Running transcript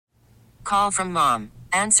call from mom.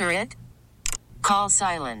 Answer it. Call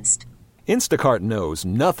silenced. Instacart knows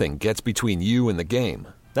nothing gets between you and the game.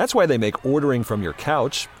 That's why they make ordering from your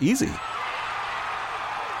couch easy.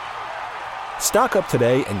 Stock up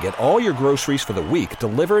today and get all your groceries for the week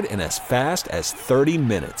delivered in as fast as 30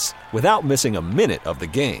 minutes without missing a minute of the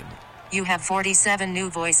game. You have 47 new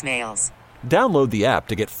voicemails. Download the app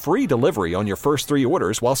to get free delivery on your first 3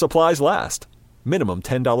 orders while supplies last. Minimum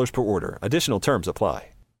 $10 per order. Additional terms apply.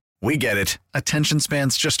 We get it. Attention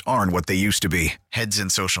spans just aren't what they used to be. Heads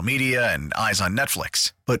in social media and eyes on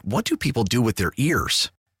Netflix. But what do people do with their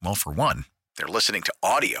ears? Well, for one, they're listening to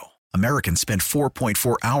audio. Americans spend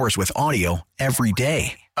 4.4 hours with audio every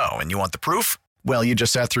day. Oh, and you want the proof? Well, you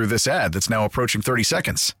just sat through this ad that's now approaching 30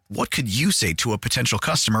 seconds. What could you say to a potential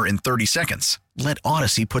customer in 30 seconds? Let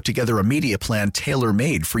Odyssey put together a media plan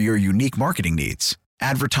tailor-made for your unique marketing needs.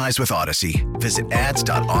 Advertise with Odyssey. Visit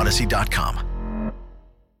ads.odyssey.com.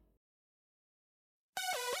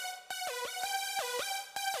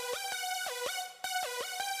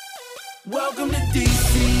 Welcome to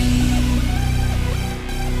DC.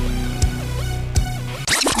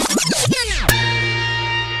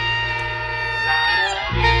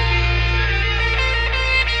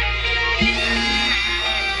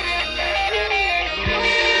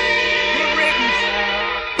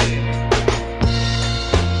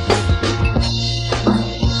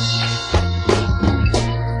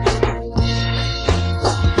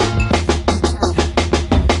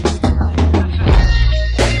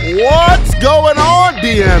 What's going on,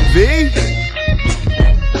 DMV?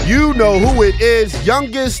 You know who it is.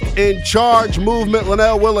 Youngest in charge movement,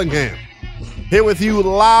 Linnell Willingham. Here with you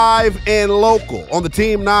live and local on the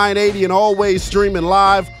Team 980 and always streaming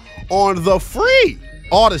live on the free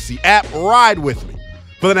Odyssey app. Ride with me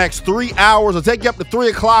for the next 3 hours. I'll take you up to 3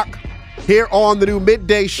 o'clock here on the new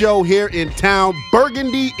midday show here in town.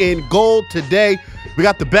 Burgundy in gold today. We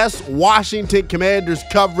got the best Washington Commanders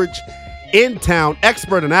coverage in town,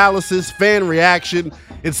 expert analysis, fan reaction,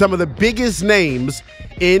 and some of the biggest names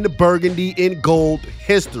in Burgundy in gold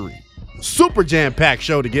history. Super jam-packed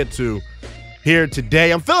show to get to here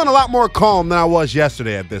today. I'm feeling a lot more calm than I was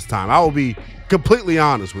yesterday at this time. I will be completely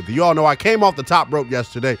honest with you. You all know I came off the top rope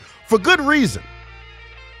yesterday for good reason.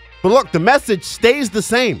 But look, the message stays the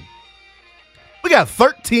same. We got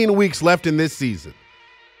 13 weeks left in this season.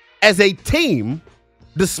 As a team,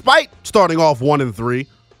 despite starting off 1-3,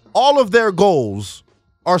 all of their goals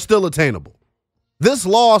are still attainable. This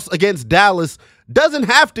loss against Dallas doesn't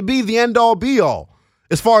have to be the end-all, be-all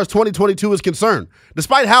as far as 2022 is concerned.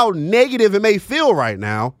 Despite how negative it may feel right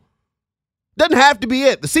now, doesn't have to be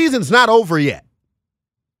it. The season's not over yet.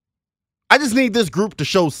 I just need this group to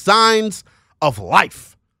show signs of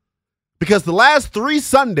life because the last 3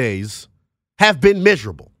 Sundays have been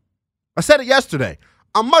miserable. I said it yesterday.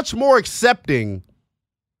 I'm much more accepting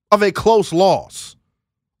of a close loss,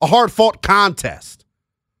 a hard-fought contest.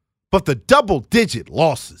 But the double-digit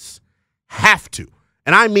losses have to,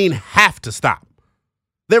 and I mean have to stop.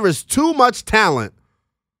 There is too much talent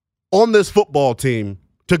on this football team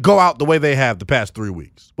to go out the way they have the past 3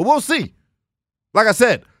 weeks. But we'll see. Like I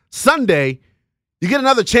said, Sunday, you get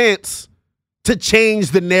another chance to change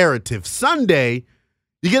the narrative. Sunday,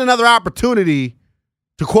 you get another opportunity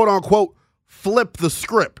to, quote-unquote, flip the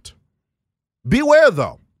script. Beware,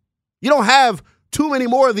 though. You don't have too many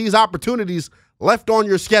more of these opportunities left on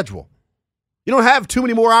your schedule. You don't have too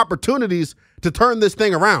many more opportunities to turn this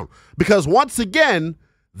thing around because once again,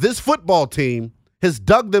 this football team has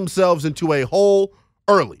dug themselves into a hole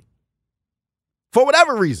early. For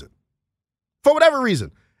whatever reason. For whatever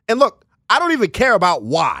reason. And look, I don't even care about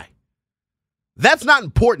why. That's not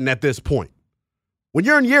important at this point. When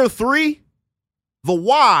you're in year 3, the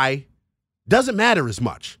why doesn't matter as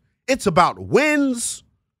much. It's about wins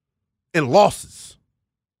and losses.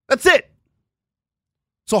 That's it.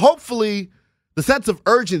 So hopefully the sense of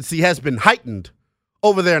urgency has been heightened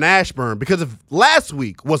over there in Ashburn because if last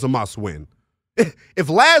week was a must-win, if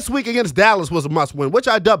last week against Dallas was a must-win, which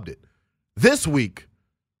I dubbed it, this week,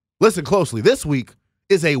 listen closely, this week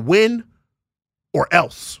is a win or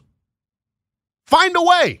else. Find a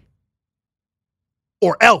way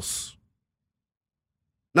or else.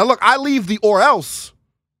 Now look, I leave the or else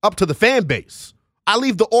up to the fan base. I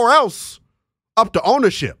leave the or else up to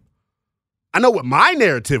ownership. I know what my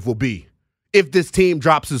narrative will be if this team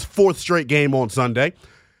drops his 4th straight game on Sunday.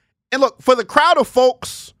 And look, for the crowd of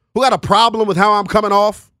folks who got a problem with how I'm coming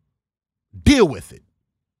off, deal with it.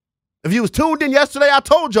 If you was tuned in yesterday, I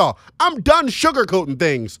told y'all, I'm done sugarcoating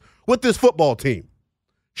things with this football team.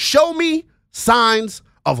 Show me signs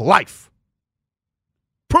of life.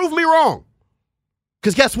 Prove me wrong.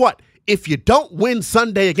 Because guess what? if you don't win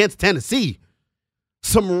Sunday against Tennessee,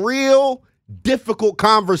 some real difficult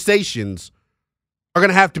conversations are going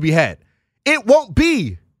to have to be had. It won't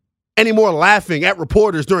be any more laughing at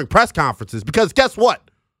reporters during press conferences because guess what?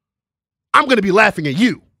 I'm going to be laughing at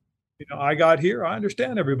you. I got here. I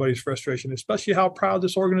understand everybody's frustration, especially how proud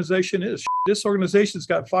this organization is. This organization's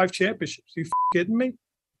got 5 championships. You kidding me?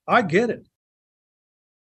 I get it.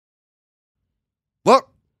 Look,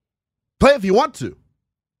 play if you want to.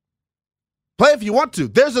 Play if you want to.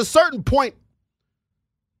 There's a certain point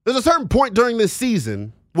during this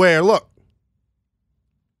season where, look,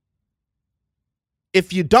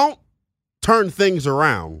 if you don't turn things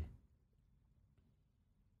around,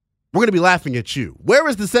 we're going to be laughing at you. Where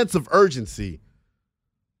is the sense of urgency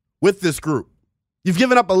with this group? You've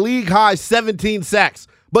given up a league-high 17 sacks,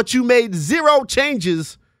 but you made 0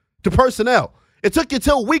 changes to personnel. It took you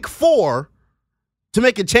till week 4 to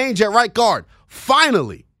make a change at right guard.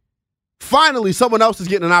 Finally, someone else is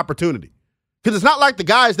getting an opportunity. Because it's not like the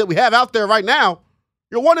guys that we have out there right now,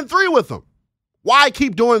 you're 1-3 with them. Why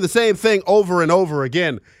keep doing the same thing over and over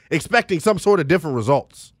again, expecting some sort of different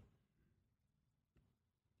results?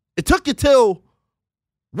 It took you till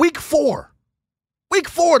week 4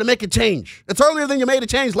 to make a change. It's earlier than you made a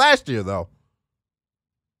change last year, though.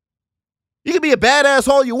 You can be a badass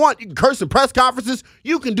all you want. You can curse in press conferences.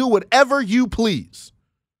 You can do whatever you please.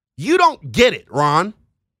 You don't get it, Ron.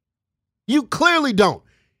 You clearly don't.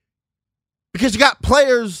 Because you got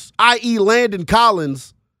players, i.e. Landon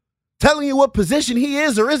Collins, telling you what position he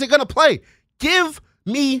is or isn't going to play. Give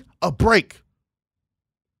me a break.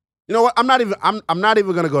 You know what? I'm not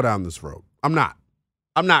even going to go down this road. I'm not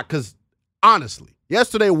because honestly,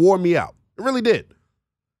 yesterday wore me out. It really did.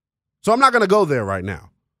 So I'm not going to go there right now.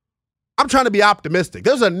 I'm trying to be optimistic.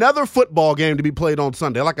 There's another football game to be played on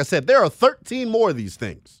Sunday. Like I said, there are 13 more of these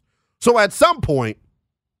things. So at some point,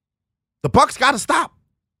 the Bucs got to stop.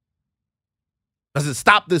 Does it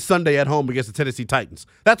stop this Sunday at home against the Tennessee Titans?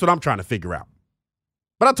 That's what I'm trying to figure out.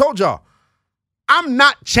 But I told y'all, I'm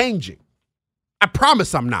not changing. I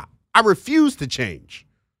promise I'm not. I refuse to change.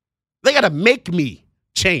 They got to make me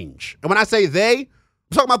change. And when I say they, I'm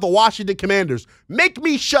talking about the Washington Commanders. Make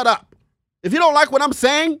me shut up. If you don't like what I'm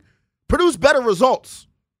saying, produce better results.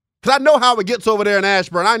 Because I know how it gets over there in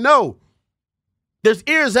Ashburn. I know. There's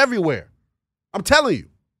ears everywhere. I'm telling you.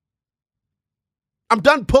 I'm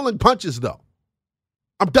done pulling punches, though.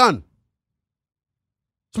 I'm done.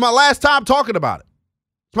 It's my last time talking about it.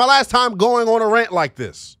 It's my last time going on a rant like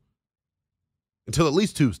this. Until at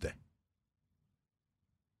least Tuesday.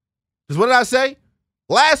 Because what did I say?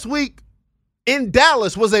 Last week in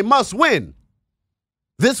Dallas was a must-win.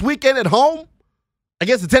 This weekend at home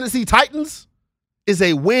against the Tennessee Titans is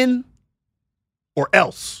a win or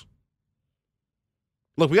else.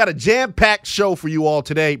 Look, we got a jam-packed show for you all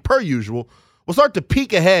today, per usual. We'll start to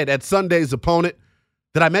peek ahead at Sunday's opponent.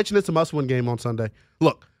 Did I mention it's a must-win game on Sunday?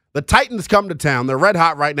 Look, the Titans come to town. They're red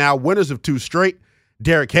hot right now, winners of 2 straight.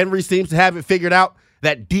 Derrick Henry seems to have it figured out.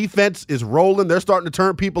 That defense is rolling. They're starting to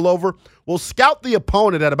turn people over. We'll scout the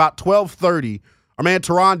opponent at about 12:30. Our man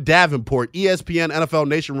Teron Davenport, ESPN NFL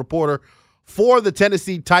Nation reporter for the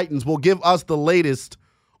Tennessee Titans, will give us the latest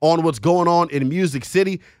on what's going on in Music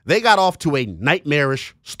City. They got off to a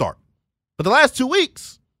nightmarish start. But the last 2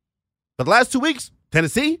 weeks,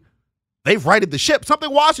 Tennessee, they've righted the ship,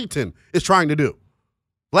 something Washington is trying to do.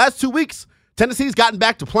 Last 2 weeks, Tennessee's gotten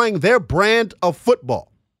back to playing their brand of football.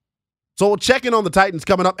 So we'll check in on the Titans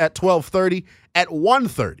coming up at 12:30. At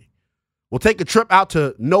 1:30, we'll take a trip out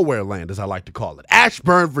to Nowhere Land, as I like to call it,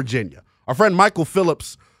 Ashburn, Virginia. Our friend Michael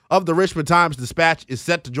Phillips of the Richmond Times-Dispatch is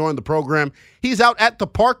set to join the program. He's out at the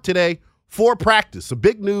park today for practice. So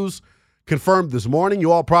big news confirmed this morning.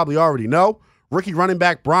 You all probably already know. Rookie running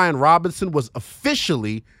back Brian Robinson was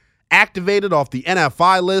officially activated off the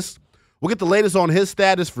NFI list. We'll get the latest on his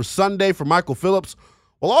status for Sunday for Michael Phillips.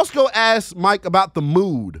 We'll also go ask Mike about the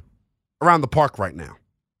mood around the park right now.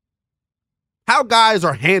 How guys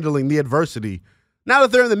are handling the adversity now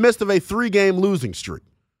that they're in the midst of a 3-game losing streak.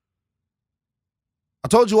 I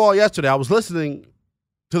told you all yesterday, I was listening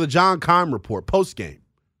to the John Keim report post-game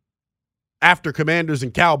after Commanders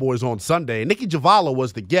and Cowboys on Sunday, and Nicky Jhabvala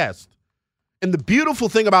was the guest. And the beautiful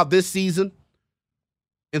thing about this season,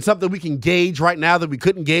 and something we can gauge right now that we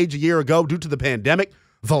couldn't gauge a year ago due to the pandemic,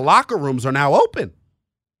 the locker rooms are now open.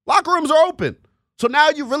 Locker rooms are open. So now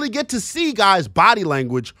you really get to see guys' body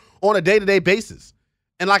language on a day-to-day basis.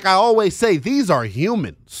 And like I always say, these are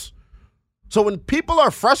humans. So when people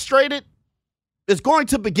are frustrated, it's going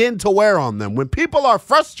to begin to wear on them. When people are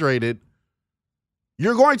frustrated,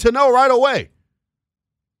 you're going to know right away.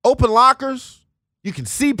 Open lockers, you can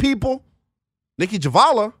see people. Nicky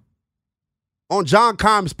Jhabvala, on John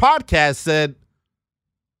Keim's podcast said,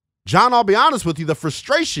 John, I'll be honest with you, the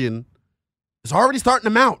frustration is already starting to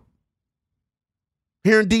mount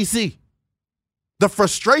here in D.C. The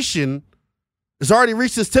frustration has already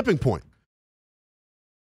reached this tipping point.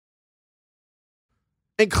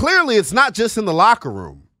 And clearly it's not just in the locker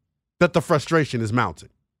room that the frustration is mounting.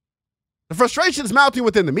 The frustration is mounting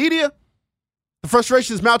within the media. The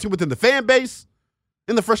frustration is mounting within the fan base.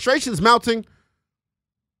 And the frustration is mounting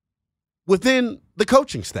within the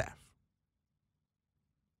coaching staff.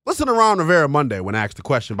 Listen to Ron Rivera Monday when asked the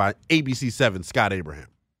question by ABC 7 Scott Abraham.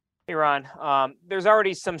 Hey, Ron. There's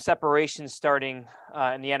already some separation starting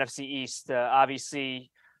in the NFC East. Obviously,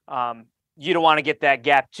 you don't want to get that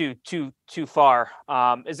gap too far.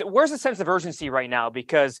 Where's the sense of urgency right now?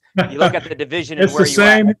 Because you look at the division and where you're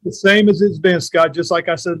at. It's the same as it's been, Scott. Just like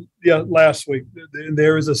I said last week,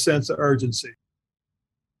 there is a sense of urgency.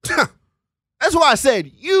 That's why I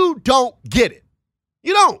said you don't get it.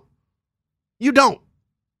 You don't.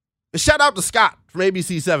 And shout out to Scott from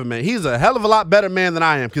ABC 7, man. He's a hell of a lot better man than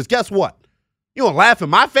I am. Because guess what? You want to laugh in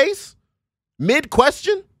my face?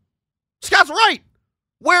 Mid-question? Scott's right.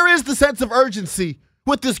 Where is the sense of urgency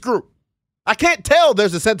with this group? I can't tell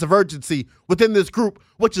there's a sense of urgency within this group,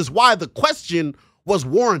 which is why the question was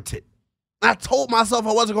warranted. I told myself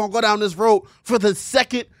I wasn't going to go down this road for the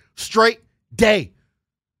second straight day.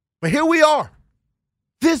 But here we are.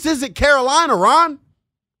 This isn't Carolina, Ron.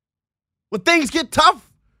 When things get tough,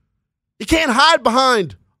 you can't hide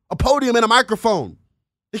behind a podium and a microphone.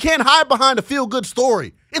 You can't hide behind a feel-good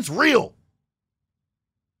story. It's real.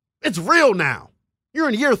 It's real now. You're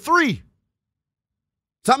in year 3.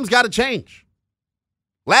 Something's got to change.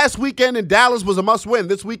 Last weekend in Dallas was a must-win.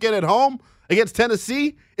 This weekend at home against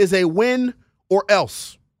Tennessee is a win or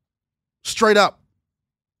else. Straight up.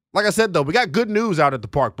 Like I said, though, we got good news out at the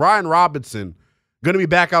park. Brian Robinson going to be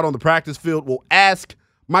back out on the practice field. We'll ask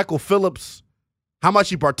Michael Phillips how much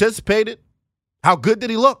he participated. How good did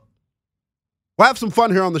he look? We'll have some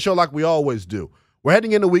fun here on the show like we always do. We're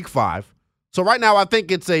heading into week 5. So right now I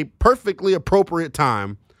think it's a perfectly appropriate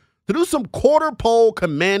time to do some quarter pole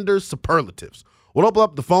Commanders superlatives. We'll open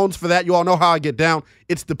up the phones for that. You all know how I get down.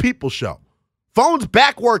 It's the People Show. Phones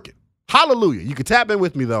back working. Hallelujah. You can tap in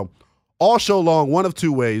with me, though, all show long, one of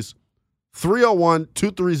two ways.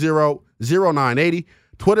 301-230-0980.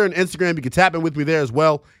 Twitter and Instagram, you can tap in with me there as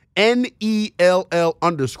well.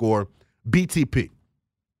 NELL_BTP.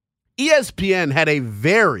 ESPN had a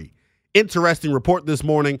very interesting report this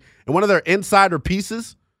morning, and one of their insider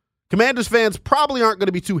pieces, Commanders fans probably aren't going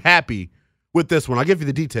to be too happy with this one. I'll give you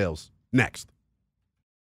the details next.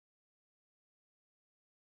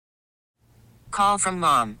 Call from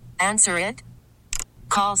mom. Answer it.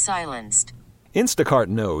 Call silenced. Instacart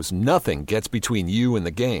knows nothing gets between you and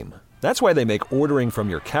the game. That's why they make ordering from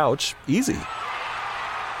your couch easy.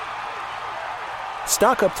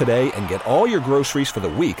 Stock up today and get all your groceries for the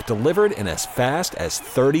week delivered in as fast as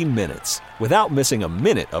 30 minutes without missing a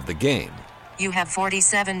minute of the game. You have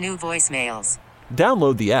 47 new voicemails.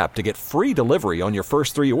 Download the app to get free delivery on your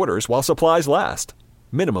first 3 orders while supplies last.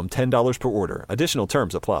 Minimum $10 per order. Additional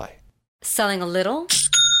terms apply. Selling a little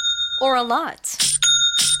or a lot?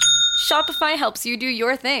 Shopify helps you do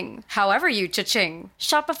your thing, however you cha-ching.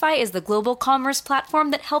 Shopify is the global commerce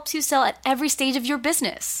platform that helps you sell at every stage of your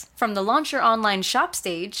business. From the launch your online shop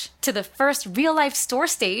stage, to the first real-life store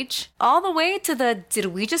stage, all the way to the did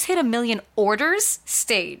we just hit 1 million orders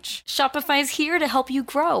stage. Shopify is here to help you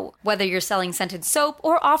grow. Whether you're selling scented soap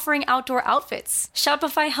or offering outdoor outfits,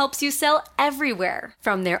 Shopify helps you sell everywhere.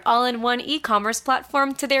 From their all-in-one e-commerce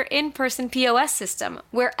platform to their in-person POS system,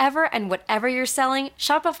 wherever and whatever you're selling,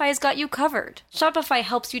 Shopify's got you covered. Shopify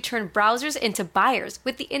helps you turn browsers into buyers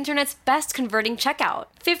with the internet's best converting checkout.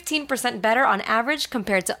 15% better on average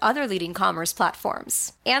compared to other leading commerce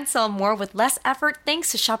platforms. And sell more with less effort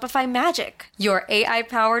thanks to Shopify Magic, your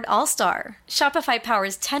AI-powered all-star. Shopify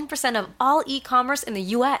powers 10% of all e-commerce in the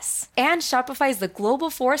US. And Shopify is the global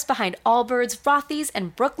force behind Allbirds, Rothy's,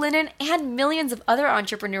 and Brooklinen, and millions of other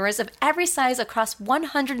entrepreneurs of every size across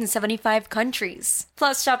 175 countries.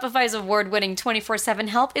 Plus, Shopify's award-winning 24/7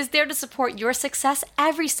 help is there to support your success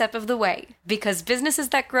every step of the way. Because businesses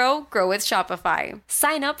that grow, grow with Shopify.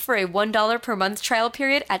 Sign up for a $1 per month trial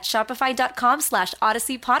period at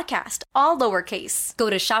shopify.com/Odyssey Podcast, all lowercase. Go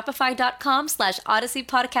to shopify.com/Odyssey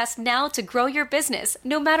Podcast now to grow your business,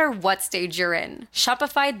 no matter what stage you're in.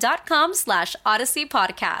 Shopify.com/Odyssey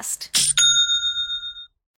Podcast.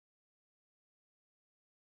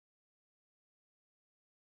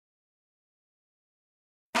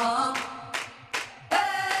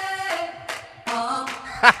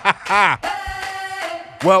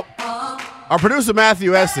 Well, our producer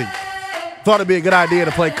Matthew Essig thought it'd be a good idea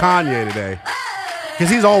to play Kanye today because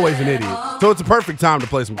he's always an idiot. So it's a perfect time to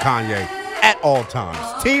play some Kanye at all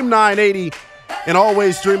times. Team 980 and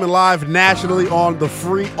always streaming live nationally on the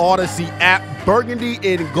free Odyssey app. Burgundy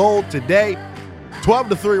in gold today, 12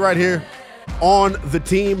 to 3 right here on the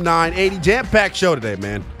Team 980. Jam-packed show today,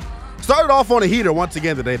 man. Started off on a heater once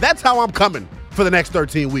again today. That's how I'm coming for the next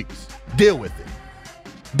 13 weeks. Deal with it.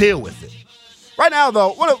 Deal with it. Right now,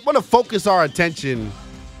 though, I want to focus our attention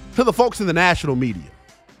to the folks in the national media.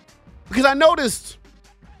 Because I noticed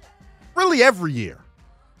really every year,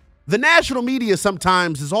 the national media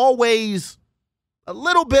sometimes is always a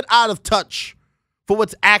little bit out of touch for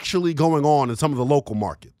what's actually going on in some of the local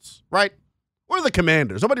markets, right? We're the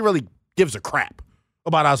Commanders. Nobody really gives a crap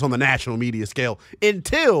about us on the national media scale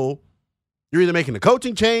until you're either making a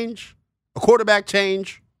coaching change, a quarterback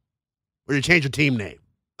change, or you change your team name.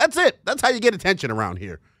 That's it. That's how you get attention around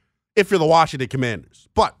here if you're the Washington Commanders.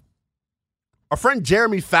 But our friend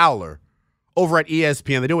Jeremy Fowler over at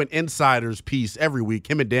ESPN, they do an insiders piece every week,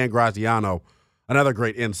 him and Dan Graziano, another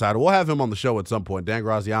great insider. We'll have him on the show at some point. Dan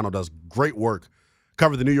Graziano does great work,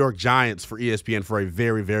 covered the New York Giants for ESPN for a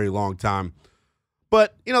very, very long time.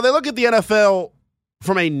 But, you know, they look at the NFL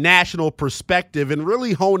from a national perspective and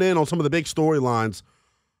really hone in on some of the big storylines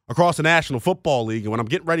across the National Football League. And when I'm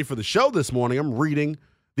getting ready for the show this morning, I'm reading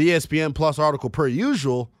the ESPN Plus article per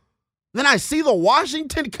usual. Then I see the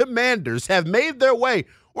Washington Commanders have made their way.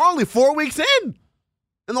 We're only 4 weeks in.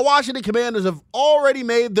 And the Washington Commanders have already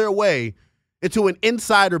made their way into an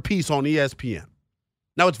insider piece on ESPN.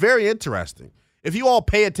 Now, it's very interesting. If you all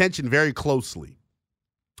pay attention very closely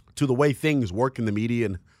to the way things work in the media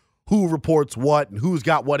and who reports what and who's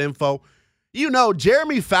got what info, you know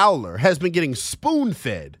Jeremy Fowler has been getting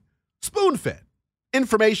spoon-fed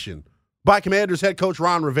information by Commanders head coach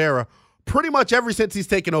Ron Rivera pretty much ever since he's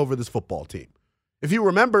taken over this football team. If you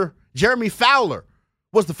remember, Jeremy Fowler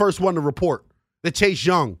was the first one to report that Chase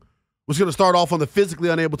Young was going to start off on the physically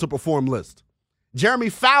unable to perform list. Jeremy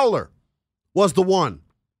Fowler was the one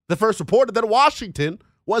that first reported that Washington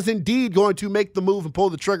was indeed going to make the move and pull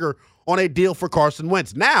the trigger on a deal for Carson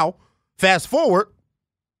Wentz. Now, fast forward,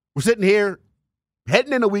 we're sitting here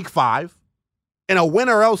heading into week 5 in a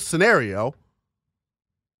win-or-else scenario.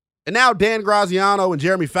 And now Dan Graziano and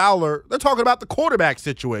Jeremy Fowler, they're talking about the quarterback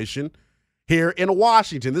situation here in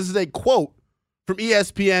Washington. This is a quote from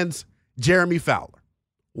ESPN's Jeremy Fowler.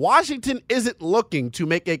 Washington isn't looking to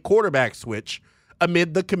make a quarterback switch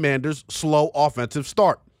amid the Commanders' slow offensive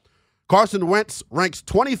start. Carson Wentz ranks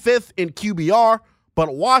 25th in QBR,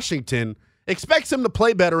 but Washington expects him to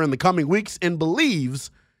play better in the coming weeks and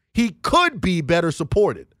believes he could be better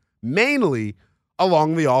supported, mainly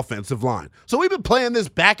along the offensive line. So we've been playing this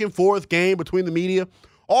back and forth game between the media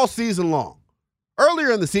all season long.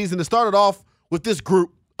 Earlier in the season, it started off with this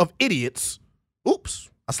group of idiots. Oops,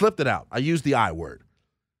 I slipped it out. I used the I word.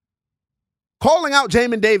 Calling out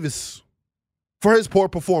Jamin Davis for his poor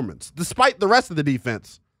performance, despite the rest of the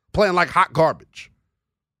defense playing like hot garbage.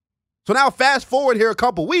 So now fast forward here a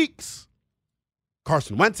couple weeks,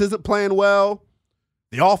 Carson Wentz isn't playing well.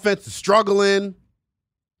 The offense is struggling.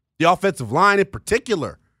 The offensive line in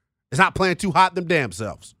particular is not playing too hot them damn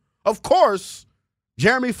selves. Of course,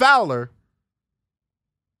 Jeremy Fowler,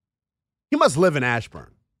 he must live in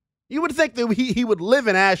Ashburn. You would think that he would live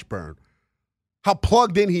in Ashburn, how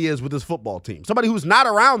plugged in he is with his football team. Somebody who's not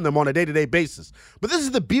around them on a day-to-day basis. But this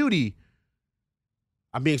is the beauty.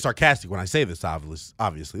 I'm being sarcastic when I say this,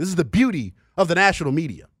 obviously. This is the beauty of the national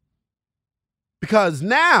media. Because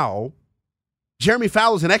now, Jeremy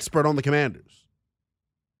Fowler's an expert on the Commanders.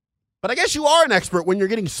 But I guess you are an expert when you're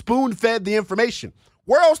getting spoon-fed the information.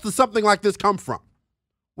 Where else does something like this come from?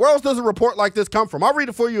 Where else does a report like this come from? I'll read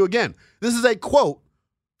it for you again. This is a quote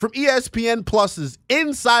from ESPN Plus's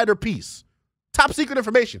insider piece. Top secret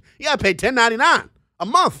information. You got to pay $10.99 a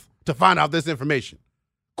month to find out this information.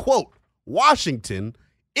 Quote, Washington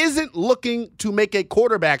isn't looking to make a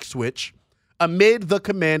quarterback switch amid the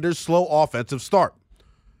Commanders' slow offensive start.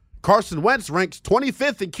 Carson Wentz ranks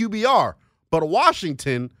 25th in QBR, but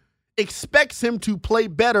Washington expects him to play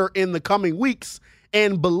better in the coming weeks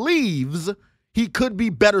and believes he could be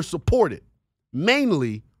better supported,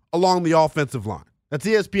 mainly along the offensive line. That's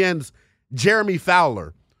ESPN's Jeremy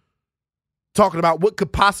Fowler talking about what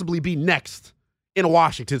could possibly be next in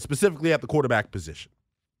Washington, specifically at the quarterback position.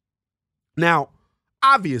 Now,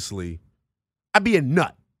 obviously, I'd be a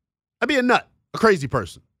nut, a crazy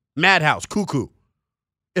person, madhouse, cuckoo,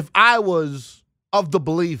 if I was of the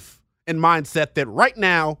belief and mindset that right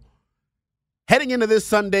now, heading into this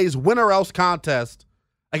Sunday's win-or-else contest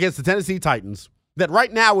against the Tennessee Titans, that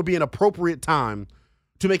right now would be an appropriate time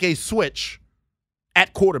to make a switch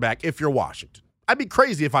at quarterback if you're Washington. I'd be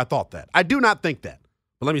crazy if I thought that. I do not think that.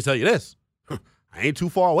 But let me tell you this. I ain't too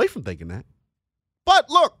far away from thinking that. But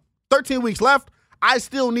look, 13 weeks left. I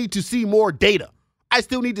still need to see more data. I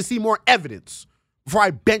still need to see more evidence before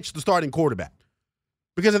I bench the starting quarterback.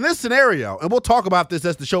 Because in this scenario, and we'll talk about this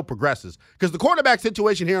as the show progresses, because the quarterback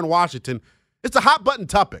situation here in Washington, it's a hot button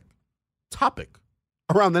topic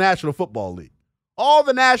around the National Football League. All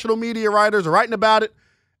the national media writers are writing about it.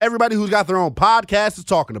 Everybody who's got their own podcast is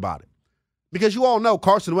talking about it. Because you all know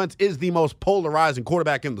Carson Wentz is the most polarizing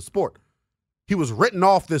quarterback in the sport. He was written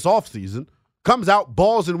off this offseason, comes out,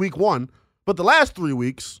 balls in week 1, but the last 3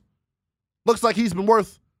 weeks looks like he's been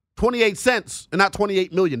worth 28 cents and not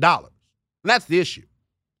 $28 million. And that's the issue,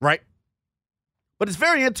 right? But it's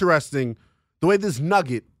very interesting the way this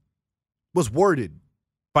nugget was worded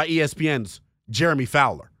by ESPN's Jeremy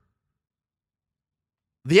Fowler.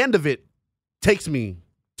 The end of it takes me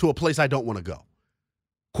to a place I don't want to go.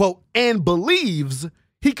 Quote, and believes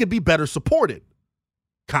he could be better supported,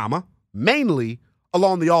 comma, mainly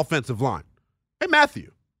along the offensive line. Hey,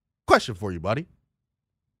 Matthew, question for you, buddy.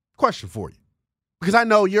 Question for you. Because I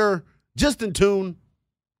know you're just in tune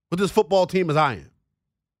with this football team as I am,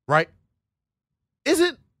 right?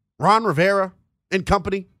 Isn't Ron Rivera and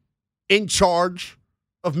company in charge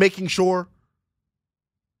of making sure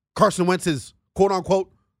Carson Wentz is, quote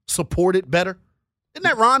unquote, supported better? Isn't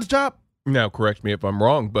that Ron's job? Now, correct me if I'm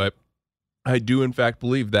wrong, but I do, in fact,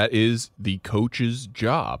 believe that is the coach's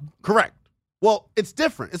job. Correct. Well, it's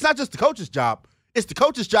different. It's not just the coach's job. It's the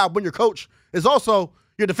coach's job when your coach is also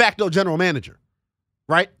your de facto general manager,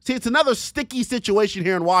 right? See, it's another sticky situation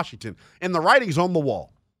here in Washington, and the writing's on the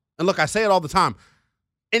wall. And look, I say it all the time.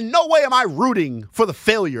 In no way am I rooting for the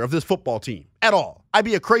failure of this football team at all. I'd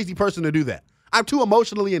be a crazy person to do that. I'm too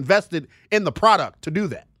emotionally invested in the product to do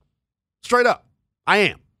that. Straight up, I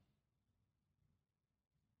am.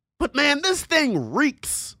 But man, this thing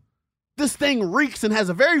reeks. This thing reeks and has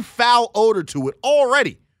a very foul odor to it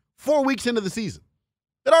already, 4 weeks into the season.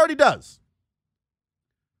 It already does.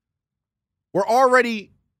 We're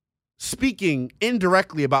already speaking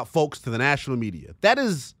indirectly about folks to the national media. That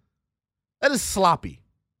is sloppy,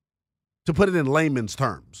 to put it in layman's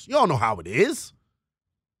terms. You all know how it is.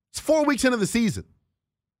 It's 4 weeks into the season.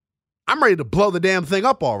 I'm ready to blow the damn thing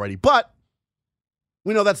up already, but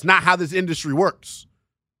we know that's not how this industry works.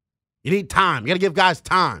 You need time. You got to give guys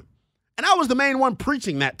time. And I was the main one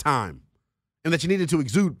preaching that time and that you needed to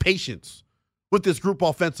exude patience with this group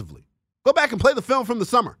offensively. Go back and play the film from the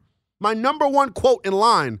summer. My number one quote in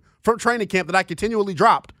line from training camp that I continually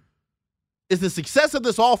dropped is the success of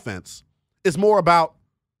this offense is more about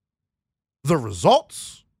the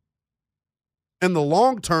results and the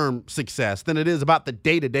long-term success than it is about the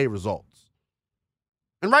day-to-day results.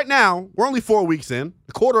 And right now, we're only 4 weeks in,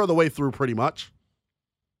 a quarter of the way through pretty much.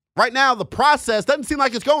 Right now, the process doesn't seem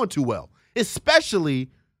like it's going too well, especially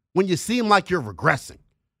when you seem like you're regressing.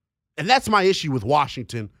 And that's my issue with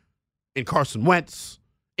Washington and Carson Wentz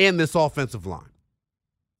and this offensive line,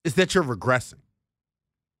 is that you're regressing.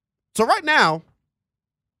 So right now,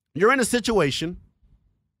 you're in a situation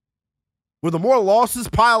where the more losses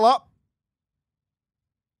pile up,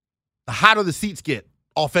 the hotter the seats get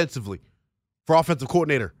offensively for offensive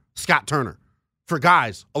coordinator Scott Turner, for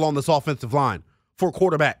guys along this offensive line, for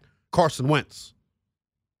quarterback Carson Wentz.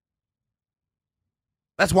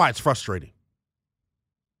 That's why it's frustrating.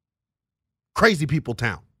 Crazy people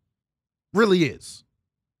town. Really is.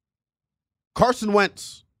 Carson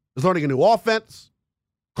Wentz is learning a new offense.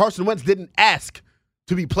 Carson Wentz didn't ask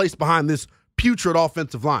to be placed behind this putrid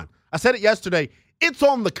offensive line. I said it yesterday. It's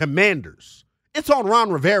on the Commanders. It's on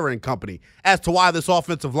Ron Rivera and company as to why this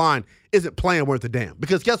offensive line isn't playing worth a damn.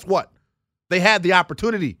 Because guess what? They had the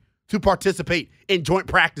opportunity to participate in joint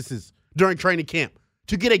practices during training camp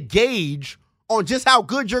to get a gauge on just how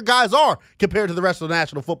good your guys are compared to the rest of the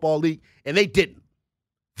National Football League, and they didn't.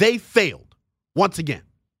 They failed once again.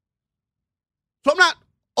 So I'm not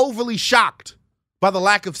overly shocked by the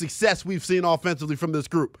lack of success we've seen offensively from this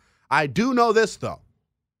group. I do know this, though.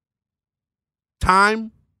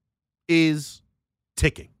 Time is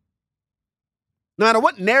ticking. No matter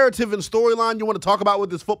what narrative and storyline you want to talk about with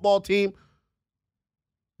this football team,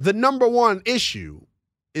 the number one issue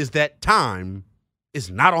is that time is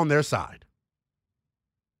not on their side.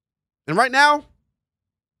 And right now,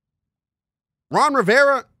 Ron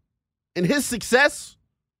Rivera and his success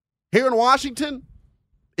here in Washington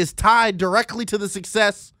is tied directly to the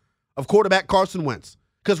success of quarterback Carson Wentz.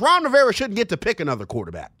 Because Ron Rivera shouldn't get to pick another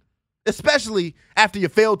quarterback, especially after you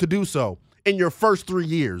failed to do so in your first 3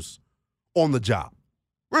 years on the job.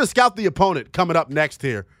 We're going to scout the opponent coming up next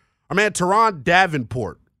here. Our man Teron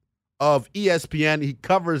Davenport of ESPN. He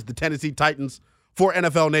covers the Tennessee Titans for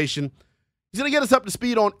NFL Nation. He's going to get us up to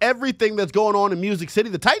speed on everything that's going on in Music City.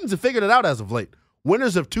 The Titans have figured it out as of late.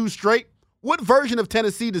 Winners of 2 straight. What version of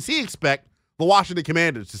Tennessee does he expect the Washington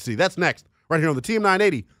Commanders to see? That's next, right here on the Team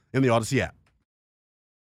 980 in the Odyssey app.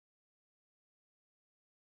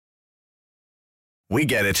 We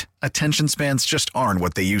get it. Attention spans just aren't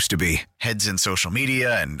what they used to be. Heads in social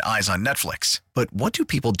media and eyes on Netflix. But what do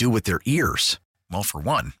people do with their ears? Well, for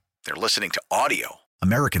one, they're listening to audio.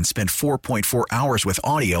 Americans spend 4.4 hours with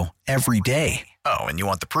audio every day. Oh, and you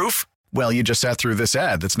want the proof? Well, you just sat through this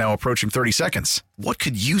ad that's now approaching 30 seconds. What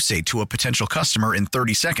could you say to a potential customer in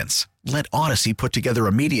 30 seconds? Let Odyssey put together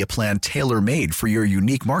a media plan tailor-made for your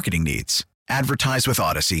unique marketing needs. Advertise with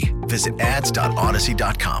Odyssey. Visit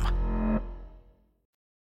ads.odyssey.com.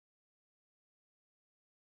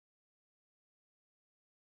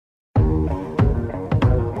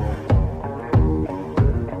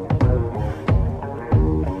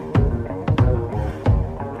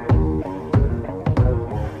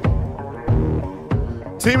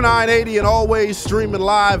 Team 980 and always streaming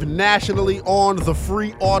live nationally on the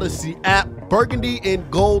free Odyssey app. Burgundy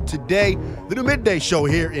and Gold today, the new midday show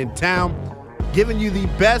here in town, giving you the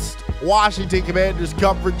best Washington Commanders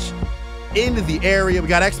coverage in the area. We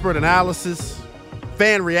got expert analysis,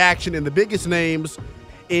 fan reaction, and the biggest names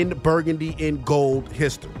in Burgundy and Gold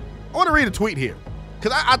history. I want to read a tweet here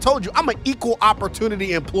because I told you I'm an equal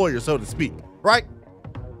opportunity employer, so to speak, right?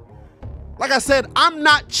 Like I said, I'm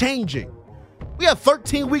not changing. We have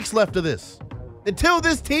 13 weeks left of this. Until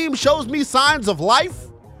this team shows me signs of life,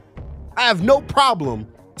 I have no problem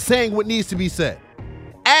saying what needs to be said.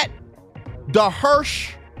 At the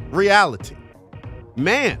Hirsch Reality.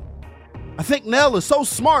 Man, I think Nell is so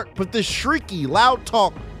smart, but this shrieky, loud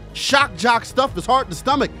talk, shock jock stuff is hard to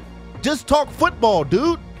stomach. Just talk football,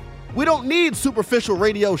 dude. We don't need superficial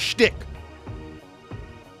radio shtick.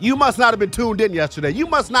 You must not have been tuned in yesterday. You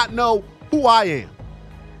must not know who I am.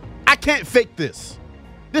 I can't fake this.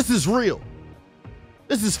 This is real.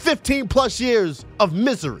 This is 15 plus years of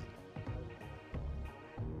misery.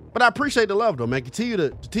 But I appreciate the love, though, man. Continue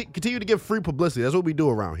to give free publicity. That's what we do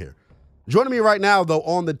around here. Joining me right now, though,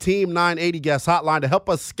 on the Team 980 guest hotline to help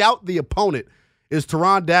us scout the opponent is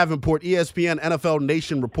Teron Davenport, ESPN NFL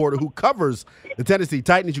Nation reporter who covers the Tennessee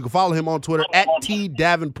Titans. You can follow him on Twitter at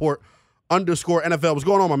 @TDavenport_NFL. What's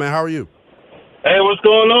going on, my man? How are you? Hey, what's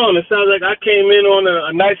going on? It sounds like I came in on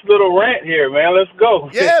a nice little rant here, man. Let's go.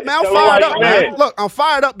 Yeah, man, I'm fired up, man. Look, I'm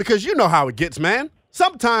fired up because you know how it gets, man.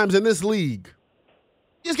 Sometimes in this league,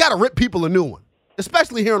 you just got to rip people a new one,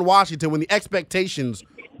 especially here in Washington when the expectations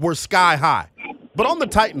were sky high. But on the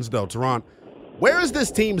Titans, though, Teron, where is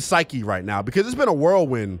this team's psyche right now? Because it's been a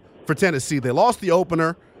whirlwind for Tennessee. They lost the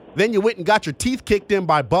opener. Then you went and got your teeth kicked in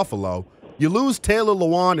by Buffalo. You lose Taylor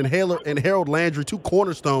Lewan and Harold Landry, 2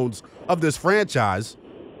 cornerstones of this franchise.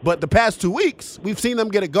 But the past 2 weeks, we've seen them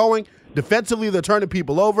get it going. Defensively, they're turning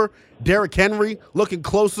people over. Derrick Henry looking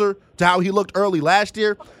closer to how he looked early last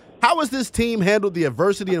year. How has this team handled the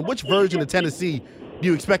adversity, and which version of Tennessee do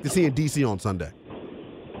you expect to see in D.C. on Sunday?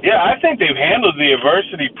 Yeah, I think they've handled the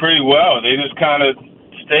adversity pretty well. They just kind of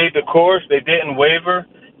stayed the course. They didn't waver,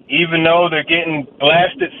 even though they're getting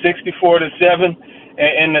blasted 64-7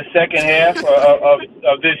 in the second half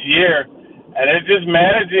of this year. And they're just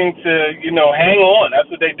managing to, hang on. That's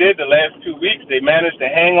what they did the last 2 weeks. They managed to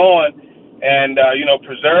hang on and,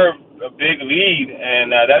 preserve a big lead.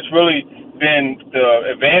 And that's really been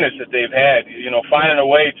the advantage that they've had, finding a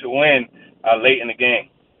way to win late in the game.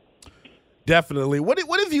 Definitely. What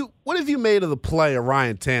have you made of the play of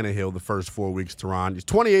Ryan Tannehill the first 4 weeks, Teron? He's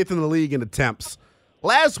 28th in the league in attempts.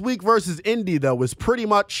 Last week versus Indy, though, was pretty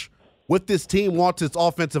much what this team wants its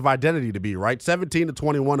offensive identity to be, right?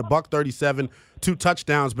 17-21, $137, 2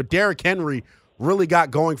 touchdowns. But Derrick Henry really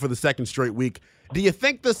got going for the second straight week. Do you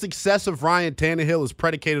think the success of Ryan Tannehill is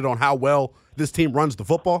predicated on how well this team runs the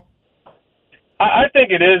football? I think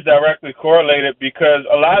it is directly correlated because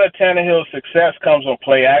a lot of Tannehill's success comes on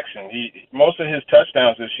play action. Most of his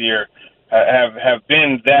touchdowns this year have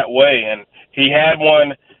been that way, and he had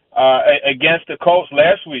one against the Colts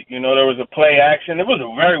last week. There was a play action. It was a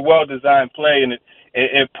very well-designed play, and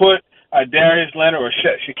it put Darius Leonard or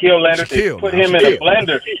Shaquille Leonard, they put him in a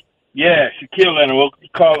blender. Yeah, Shaquille Leonard. We'll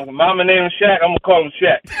call him. Mama named him Shaq. I'm going to call him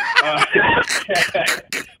Shaq.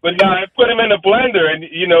 But no, I put him in a blender, and,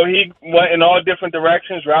 he went in all different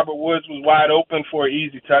directions. Robert Woods was wide open for an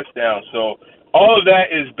easy touchdown. So all of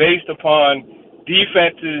that is based upon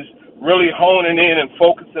defenses really honing in and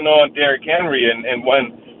focusing on Derrick Henry. And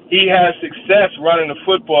when he has success running the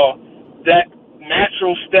football, that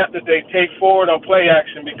natural step that they take forward on play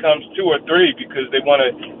action becomes 2 or 3 because they want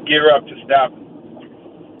to gear up to stop him.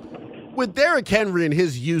 With Derrick Henry and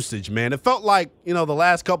his usage, man, it felt like, the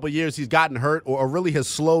last couple of years he's gotten hurt or really has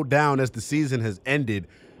slowed down as the season has ended.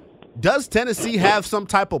 Does Tennessee have some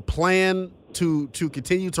type of plan to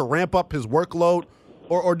continue to ramp up his workload,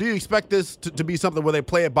 or do you expect this to be something where they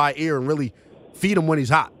play it by ear and really feed him when he's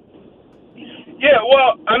hot? Yeah,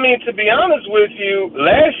 well, I mean, to be honest with you,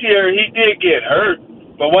 last year he did get hurt,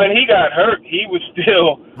 but when he got hurt, he was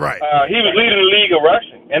still right. He was leading the league of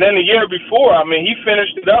rushing. And then the year before, I mean, he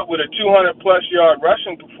finished it up with a 200-plus yard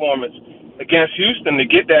rushing performance against Houston to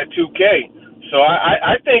get that 2K. So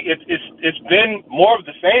I think it's been more of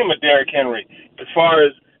the same with Derrick Henry as far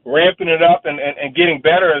as ramping it up and getting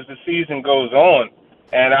better as the season goes on.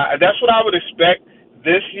 And that's what I would expect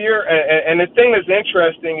this year. And the thing that's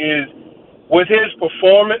interesting is with his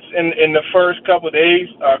performance in the first couple of days,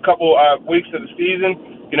 weeks of the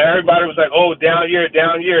season, everybody was like, oh, down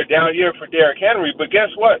year for Derrick Henry. But guess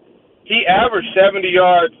what? He averaged 70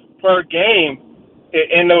 yards per game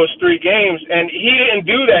in those 3 games, and he didn't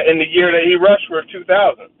do that in the year that he rushed for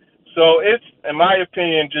 2,000. So it's, in my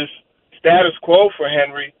opinion, just status quo for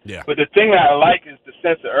Henry. Yeah. But the thing that I like is the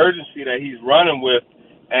sense of urgency that he's running with,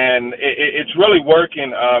 and it's really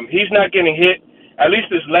working. He's not getting hit. At least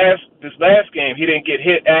this last game, he didn't get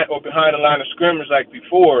hit at or behind the line of scrimmage like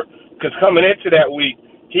before, because coming into that week,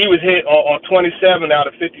 he was hit on 27 out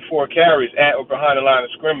of 54 carries at or behind the line of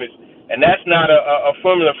scrimmage. And that's not a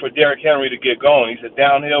formula for Derrick Henry to get going. He's a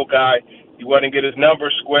downhill guy. You want to get his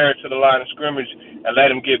numbers squared to the line of scrimmage and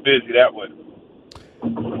let him get busy that way.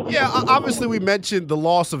 Yeah, obviously we mentioned the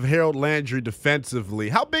loss of Harold Landry defensively.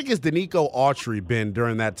 How big has Denico Autry been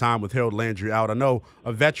during that time with Harold Landry out? I know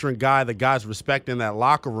a veteran guy, the guys respect in that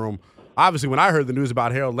locker room. Obviously, when I heard the news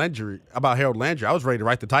about Harold Landry, I was ready to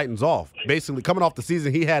write the Titans off. Basically, coming off the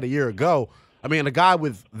season he had a year ago, I mean, a guy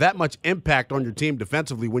with that much impact on your team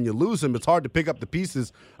defensively, when you lose him, it's hard to pick up the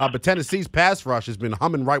pieces. But Tennessee's pass rush has been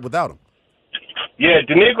humming right without him. Yeah,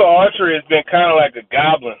 Denico Autry has been kind of like a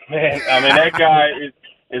goblin, man. I mean, that guy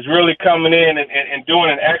is really coming in and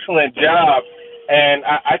doing an excellent job. And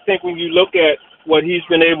I think when you look at what he's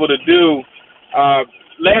been able to do,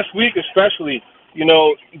 last week especially,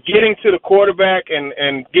 getting to the quarterback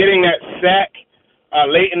and getting that sack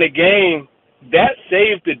late in the game, that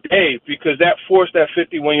saved the day because that forced that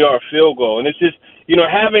 51-yard field goal. And it's just,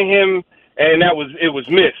 having him, and it was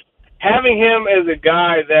missed. Having him as a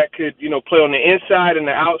guy that could, play on the inside and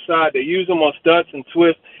the outside, they use him on stunts and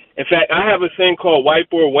twists. In fact, I have a thing called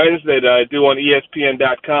Whiteboard Wednesday that I do on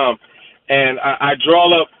ESPN.com, and I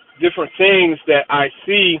draw up different things that I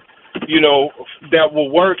see, that will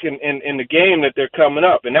work in the game that they're coming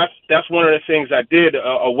up. And that's one of the things I did,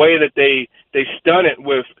 a way that they stun it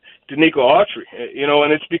with Denico Autry,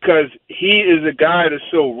 and it's because he is a guy that's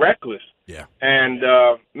so reckless. Yeah. And,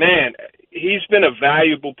 man, he's been a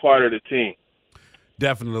valuable part of the team.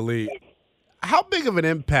 Definitely. How big of an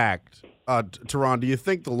impact, Teron, do you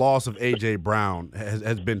think the loss of A.J. Brown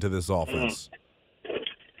has been to this offense?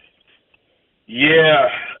 Yeah,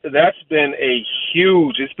 that's been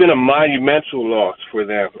it's been a monumental loss for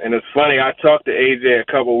them. And it's funny, I talked to AJ a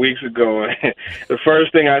couple of weeks ago, and the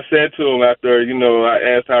first thing I said to him after,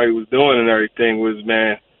 I asked how he was doing and everything was,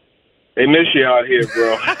 man, they miss you out here,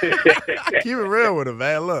 bro. Keep it real with him,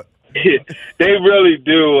 man. Look. They really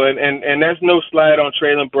do, and that's no slight on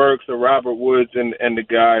Treylon Burks or Robert Woods and the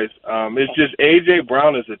guys. It's just A.J.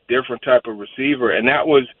 Brown is a different type of receiver, and that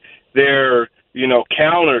was their,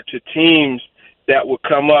 counter to teams that would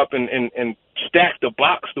come up and stack the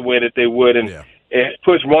box the way that they would, and it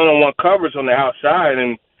puts one-on-one coverage on the outside,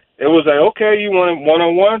 and it was like, okay, you want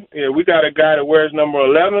one-on-one? Yeah, we got a guy that wears number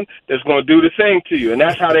 11 that's going to do the same to you, and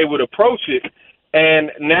that's how they would approach it.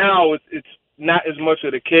 And now it's not as much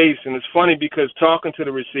of the case, and it's funny because talking to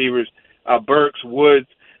the receivers, Burks, Woods,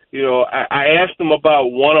 I asked them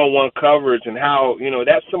about one-on-one coverage and how,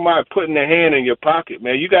 that's somebody putting their hand in your pocket,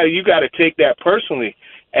 man. You got to take that personally.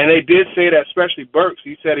 And they did say that, especially Burks.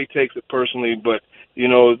 He said he takes it personally, but,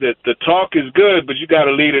 that the talk is good, but you got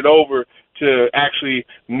to lead it over to actually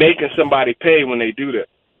making somebody pay when they do that.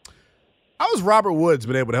 How has Robert Woods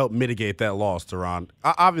been able to help mitigate that loss, Teron?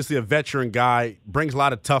 Obviously a veteran guy, brings a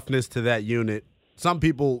lot of toughness to that unit. Some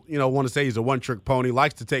people, want to say he's a one-trick pony,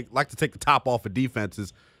 likes to take the top off of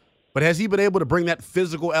defenses. But has he been able to bring that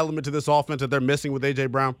physical element to this offense that they're missing with A.J.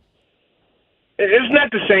 Brown? It's not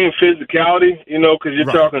the same physicality, because you're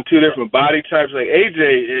talking two different body types. Like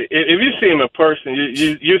A.J., if you see him in person,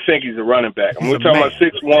 you think he's a running back. I mean, we're talking about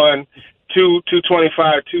 6'1", 225,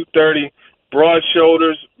 230. broad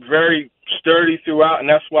shoulders, very sturdy throughout, and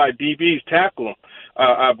that's why DBs tackle him,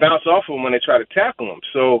 bounce off of him when they try to tackle him.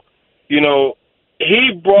 So,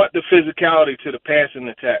 he brought the physicality to the passing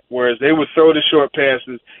attack, whereas they would throw the short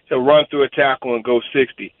passes, he'll run through a tackle and go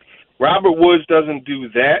 60. Robert Woods doesn't do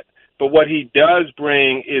that, but what he does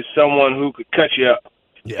bring is someone who could cut you up.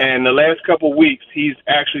 Yeah. And the last couple of weeks, he's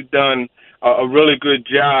actually done a really good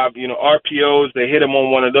job. RPOs, they hit him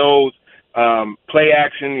on one of those, play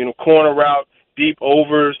action, corner route, deep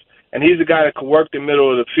overs, and he's a guy that can work the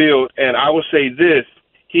middle of the field. And I will say this,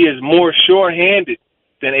 he is more sure-handed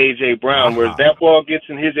than A.J. Brown, where if that ball gets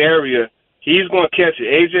in his area, he's going to catch it.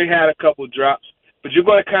 A.J. had a couple drops, but you're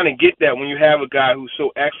going to kind of get that when you have a guy who's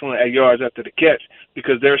so excellent at yards after the catch,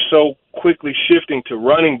 because they're so quickly shifting to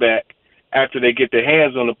running back after they get their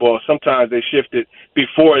hands on the ball. Sometimes they shift it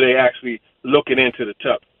before they actually look it into the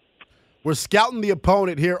tuck. We're scouting the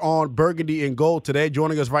opponent here on Burgundy and Gold today.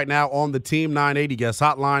 Joining us right now on the Team 980 guest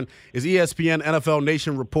hotline is ESPN NFL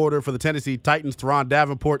Nation reporter for the Tennessee Titans, Teron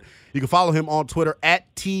Davenport. You can follow him on Twitter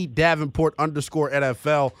at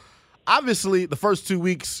 @TDavenport_NFL. Obviously, the first 2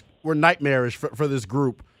 weeks were nightmarish for this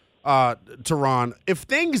group, Teron. If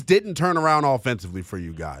things didn't turn around offensively for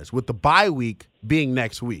you guys, with the bye week being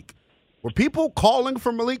next week, were people calling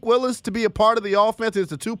for Malik Willis to be a part of the offense?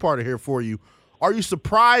 It's a two-parter here for you. Are you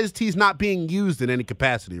surprised he's not being used in any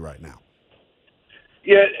capacity right now?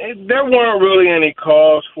 Yeah, there weren't really any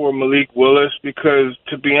calls for Malik Willis because,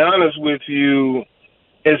 to be honest with you,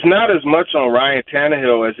 it's not as much on Ryan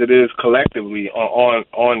Tannehill as it is collectively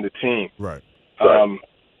on the team. Right.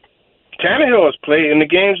 Tannehill has played in the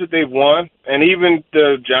games that they've won, and even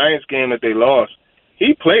the Giants game that they lost,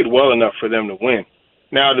 he played well enough for them to win.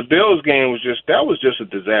 Now, the Bills game was just a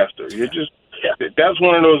disaster. That's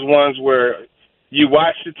one of those ones where you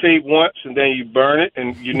watch the tape once and then you burn it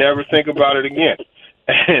and you never think about it again.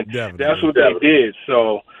 And that's what they did.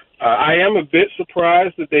 So I am a bit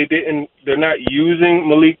surprised that they're not using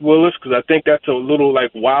Malik Willis, because I think that's a little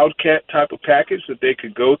like wildcat type of package that they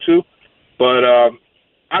could go to. But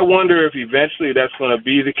I wonder if eventually that's going to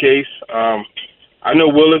be the case. I know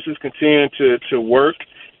Willis is continuing to work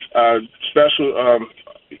special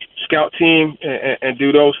scout team and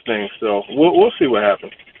do those things. So we'll see what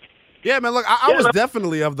happens. Yeah, man, look, I was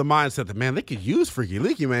definitely of the mindset that, man, they could use Freaky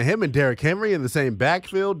Leaky, man. Him and Derrick Henry in the same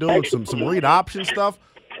backfield doing some read option stuff.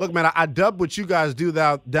 Look, man, I dubbed what you guys do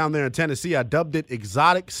down there in Tennessee, I dubbed it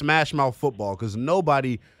exotic smash mouth football, because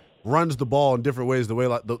nobody runs the ball in different ways the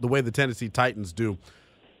way the Tennessee Titans do.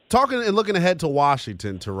 Talking and looking ahead to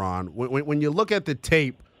Washington, Teron, when you look at the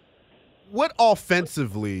tape, what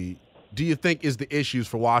offensively do you think is the issues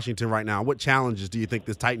for Washington right now? What challenges do you think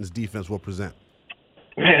this Titans defense will present?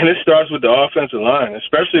 Man, it starts with the offensive line,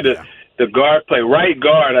 especially the guard play. Right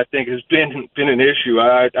guard, I think, has been an issue.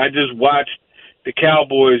 I just watched the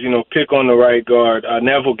Cowboys, pick on the right guard.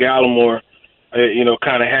 Neville Gallimore,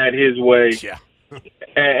 kind of had his way. Yeah.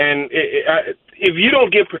 and if you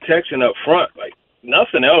don't get protection up front, like,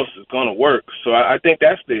 nothing else is going to work. So I think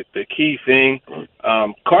that's the key thing.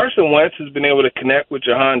 Carson Wentz has been able to connect with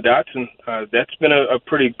Jahan Dotson. That's been a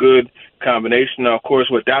pretty good combination. Now, of course,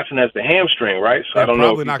 with Dotson has the hamstring, right? So I don't know.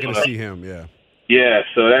 Probably not going to see him, yeah. Yeah,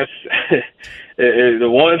 so that's the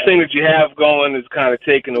one thing that you have going is kind of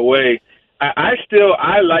taken away. I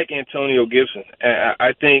like Antonio Gibson.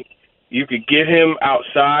 I think you could get him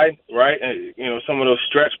outside, right? Some of those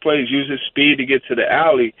stretch plays, use his speed to get to the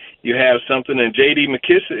alley. You have something, and J.D.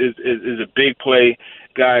 McKissick is a big play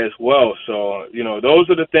guy as well. So, those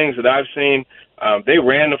are the things that I've seen. They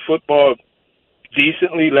ran the football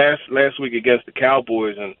decently last week against the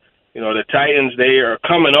Cowboys, and, the Titans, they are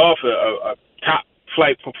coming off a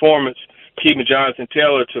top-flight performance, keeping Jonathan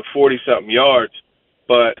Taylor to 40-something yards.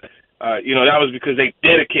 But, that was because they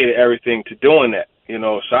dedicated everything to doing that.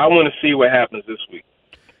 So I want to see what happens this week.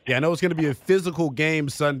 Yeah, I know it's going to be a physical game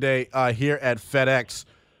Sunday here at FedEx.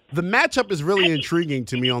 The matchup is really intriguing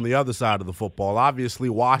to me on the other side of the football. Obviously,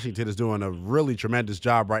 Washington is doing a really tremendous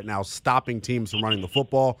job right now stopping teams from running the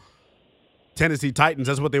football. Tennessee Titans,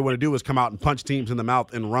 that's what they want to do, is come out and punch teams in the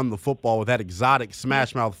mouth and run the football with that exotic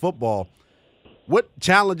smash mouth football. What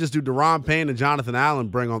challenges do Daron Payne and Jonathan Allen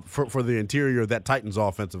bring on for the interior of that Titans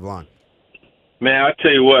offensive line? Man, I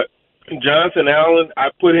tell you what. Jonathan Allen, I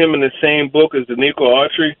put him in the same book as Danico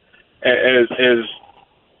Autry as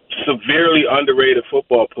severely underrated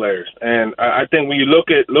football players. And I think when you look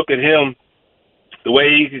at him, the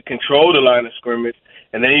way he could control the line of scrimmage,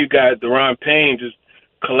 and then you got Daron Payne just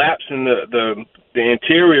collapsing the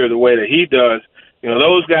interior the way that he does,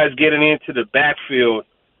 those guys getting into the backfield,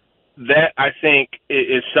 that I think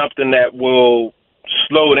is something that will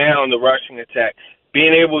slow down the rushing attack.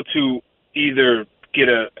 Being able to either get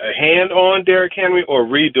a hand on Derrick Henry or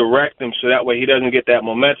redirect him so that way he doesn't get that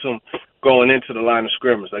momentum going into the line of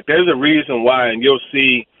scrimmage. Like, there's a reason why, and you'll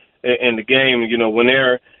see in the game, you know, when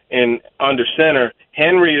they're under center,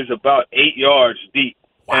 Henry is about 8 yards deep.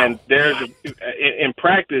 Wow. And in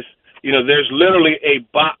practice, you know, there's literally a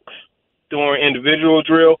box during individual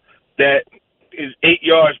drill that is 8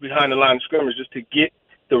 yards behind the line of scrimmage just to get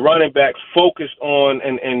the running backs focused on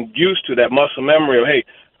and used to that muscle memory of, hey,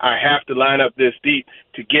 I have to line up this deep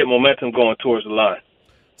to get momentum going towards the line.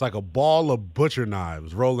 It's like a ball of butcher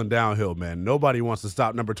knives rolling downhill, man. Nobody wants to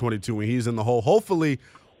stop number 22 when he's in the hole. Hopefully,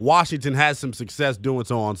 Washington has some success doing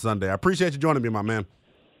so on Sunday. I appreciate you joining me, my man.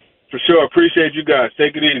 For sure. Appreciate you guys.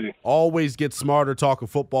 Take it easy. Always get smarter talking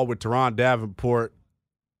football with Teron Davenport.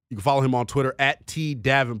 You can follow him on Twitter at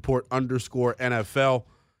 @TDavenport_NFL.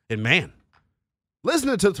 And, man,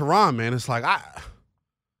 listening to Teron, man, it's like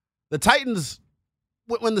the Titans,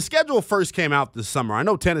 when the schedule first came out this summer, I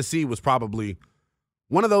know Tennessee was probably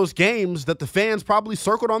one of those games that the fans probably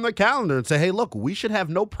circled on their calendar and say, hey, look, we should have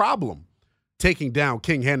no problem taking down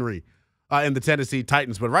King Henry and the Tennessee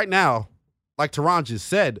Titans. But right now, like Teron just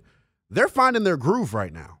said, they're finding their groove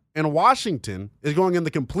right now. And Washington is going in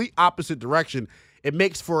the complete opposite direction. It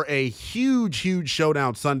makes for a huge, huge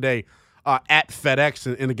showdown Sunday at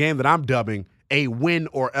FedEx in a game that I'm dubbing a win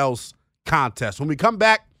or else contest. When we come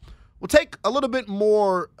back, we'll take a little bit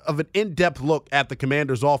more of an in-depth look at the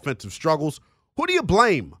Commanders' offensive struggles. Who do you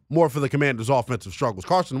blame more for the Commanders' offensive struggles,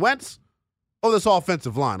 Carson Wentz or this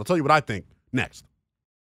offensive line? I'll tell you what I think next.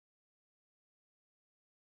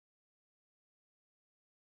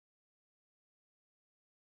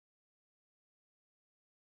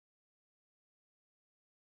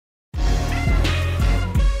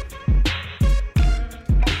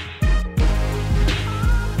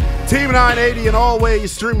 Team 980 and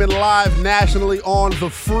always streaming live nationally on the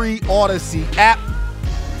free Odyssey app.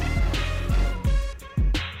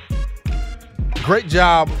 Great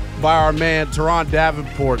job by our man Teron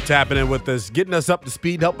Davenport tapping in with us, getting us up to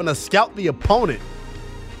speed, helping us scout the opponent.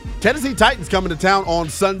 Tennessee Titans coming to town on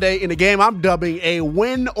Sunday in a game I'm dubbing a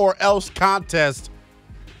win or else contest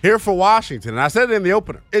here for Washington. And I said it in the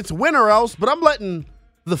opener. It's win or else, but I'm letting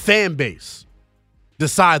the fan base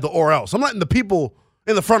decide the or else. I'm letting the people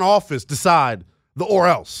in the front office decide the or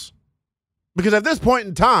else. Because at this point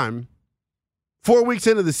in time, 4 weeks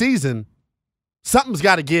into the season, something's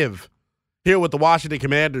got to give here with the Washington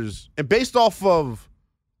Commanders. And based off of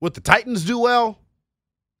what the Titans do well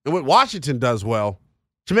and what Washington does well,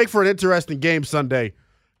 to make for an interesting game Sunday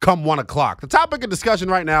come 1 o'clock. The topic of discussion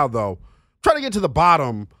right now, though, trying to get to the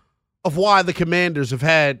bottom of why the Commanders have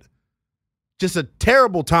had just a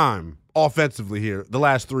terrible time offensively here the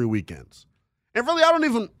last 3 weekends. And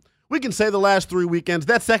really, we can say the last 3 weekends,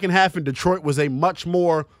 that second half in Detroit was a much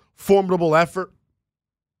more formidable effort.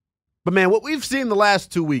 But, man, what we've seen the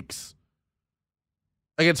last 2 weeks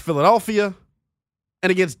against Philadelphia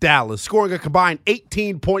and against Dallas, scoring a combined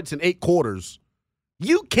 18 points in 8 quarters,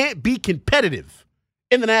 you can't be competitive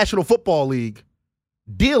in the National Football League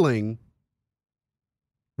dealing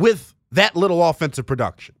with that little offensive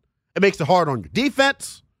production. It makes it hard on your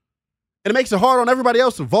defense, and it makes it hard on everybody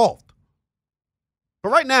else involved. But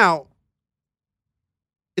right now,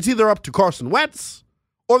 it's either up to Carson Wentz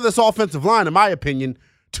or this offensive line, in my opinion,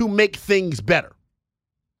 to make things better.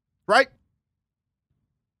 Right?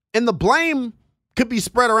 And the blame could be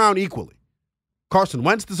spread around equally. Carson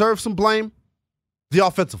Wentz deserves some blame. The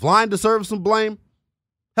offensive line deserves some blame.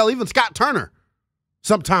 Hell, even Scott Turner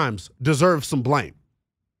sometimes deserves some blame.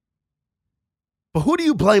 But who do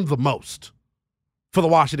you blame the most for the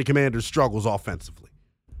Washington Commanders' struggles offensively?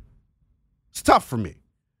 It's tough for me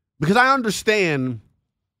because I understand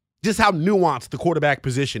just how nuanced the quarterback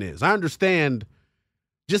position is. I understand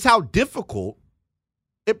just how difficult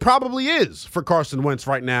it probably is for Carson Wentz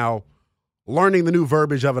right now, learning the new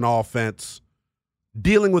verbiage of an offense,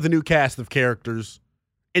 dealing with a new cast of characters,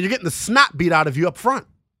 and you're getting the snot beat out of you up front.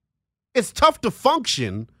 It's tough to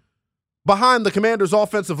function behind the Commanders'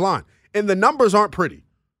 offensive line, and the numbers aren't pretty.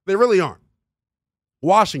 They really aren't.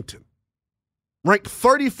 Washington, ranked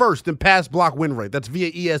 31st in pass block win rate. That's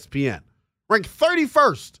via ESPN. Ranked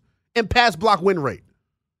 31st in pass block win rate.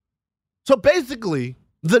 So basically,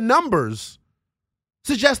 the numbers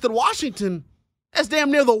suggest that Washington has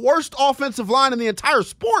damn near the worst offensive line in the entire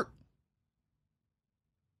sport.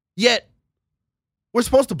 Yet, we're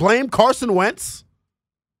supposed to blame Carson Wentz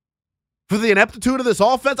for the ineptitude of this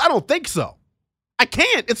offense? I don't think so. I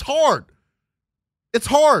can't. It's hard. It's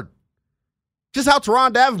hard. Just how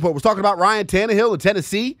Teron Davenport was talking about Ryan Tannehill in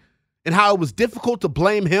Tennessee and how it was difficult to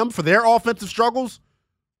blame him for their offensive struggles.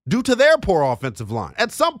 due to their poor offensive line.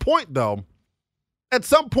 At some point, though,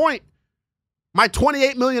 my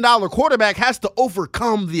 $28 million quarterback has to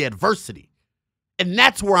overcome the adversity. And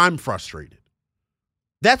that's where I'm frustrated.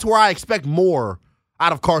 That's where I expect more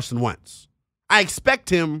out of Carson Wentz. I expect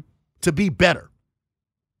him to be better.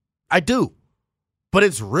 I do. But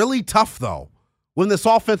it's really tough, though, when this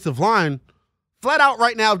offensive line flat out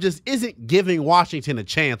right now just isn't giving Washington a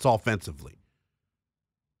chance offensively.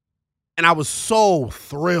 And I was so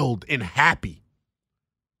thrilled and happy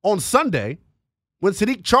on Sunday when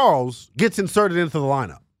Sadiq Charles gets inserted into the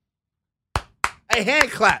lineup. A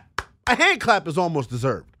hand clap. A hand clap is almost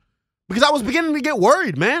deserved. Because I was beginning to get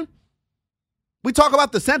worried, man. We talk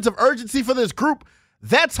about the sense of urgency for this group.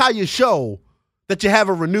 That's how you show that you have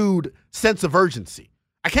a renewed sense of urgency.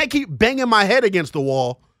 I can't keep banging my head against the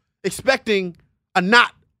wall expecting a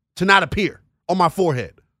knot to not appear on my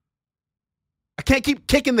forehead. I can't keep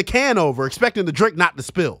kicking the can over expecting the drink not to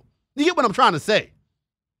spill. You get what I'm trying to say?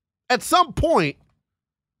 At some point,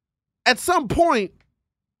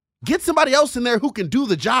 get somebody else in there who can do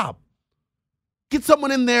the job. Get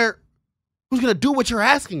someone in there who's going to do what you're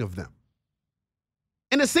asking of them.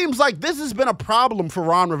 And it seems like this has been a problem for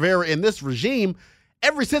Ron Rivera and this regime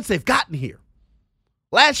ever since they've gotten here.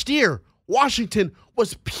 Last year, Washington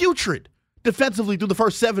was putrid defensively through the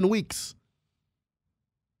first 7 weeks.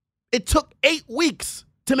 It took 8 weeks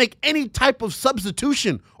to make any type of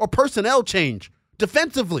substitution or personnel change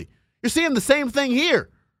defensively. You're seeing the same thing here.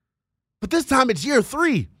 But this time it's year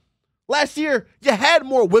 3. Last year, you had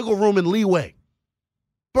more wiggle room and leeway.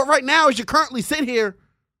 But right now, as you currently sit here,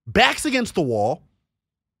 backs against the wall,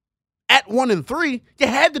 at 1-3, you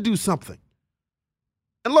had to do something.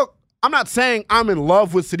 And look, I'm not saying I'm in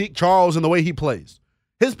love with Sadiq Charles and the way he plays.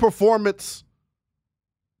 His performance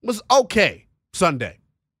was okay Sunday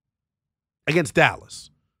against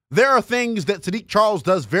Dallas. There are things that Sadiq Charles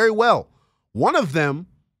does very well. One of them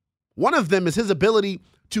is his ability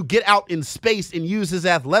to get out in space and use his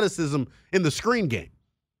athleticism in the screen game,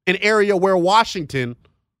 an area where Washington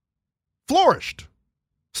flourished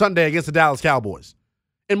Sunday against the Dallas Cowboys.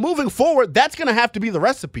 And moving forward, that's going to have to be the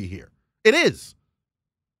recipe here. It is.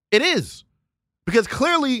 It is. Because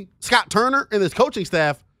clearly Scott Turner and his coaching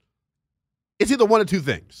staff, it's either one of two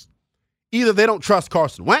things. Either they don't trust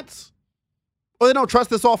Carson Wentz or they don't trust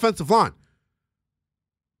this offensive line.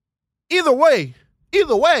 Either way,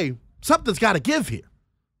 something's got to give here.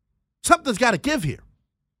 Something's got to give here.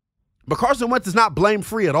 But Carson Wentz is not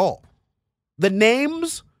blame-free at all. The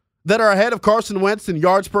names that are ahead of Carson Wentz in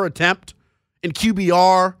yards per attempt, in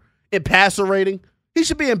QBR, in passer rating, he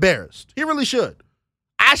should be embarrassed. He really should.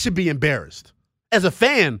 I should be embarrassed as a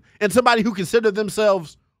fan and somebody who considered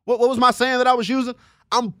themselves, what was my saying that I was using?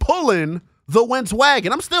 I'm pulling the Wentz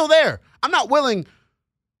wagon. I'm still there. I'm not willing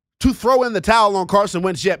to throw in the towel on Carson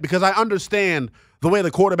Wentz yet because I understand the way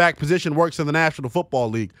the quarterback position works in the National Football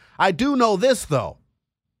League. I do know this, though.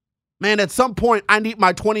 Man, at some point, I need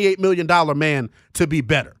my $28 million man to be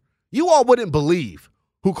better. You all wouldn't believe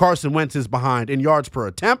who Carson Wentz is behind in yards per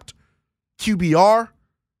attempt, QBR,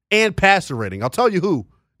 and passer rating. I'll tell you who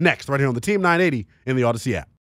next, right here on the Team 980 in the Odyssey app.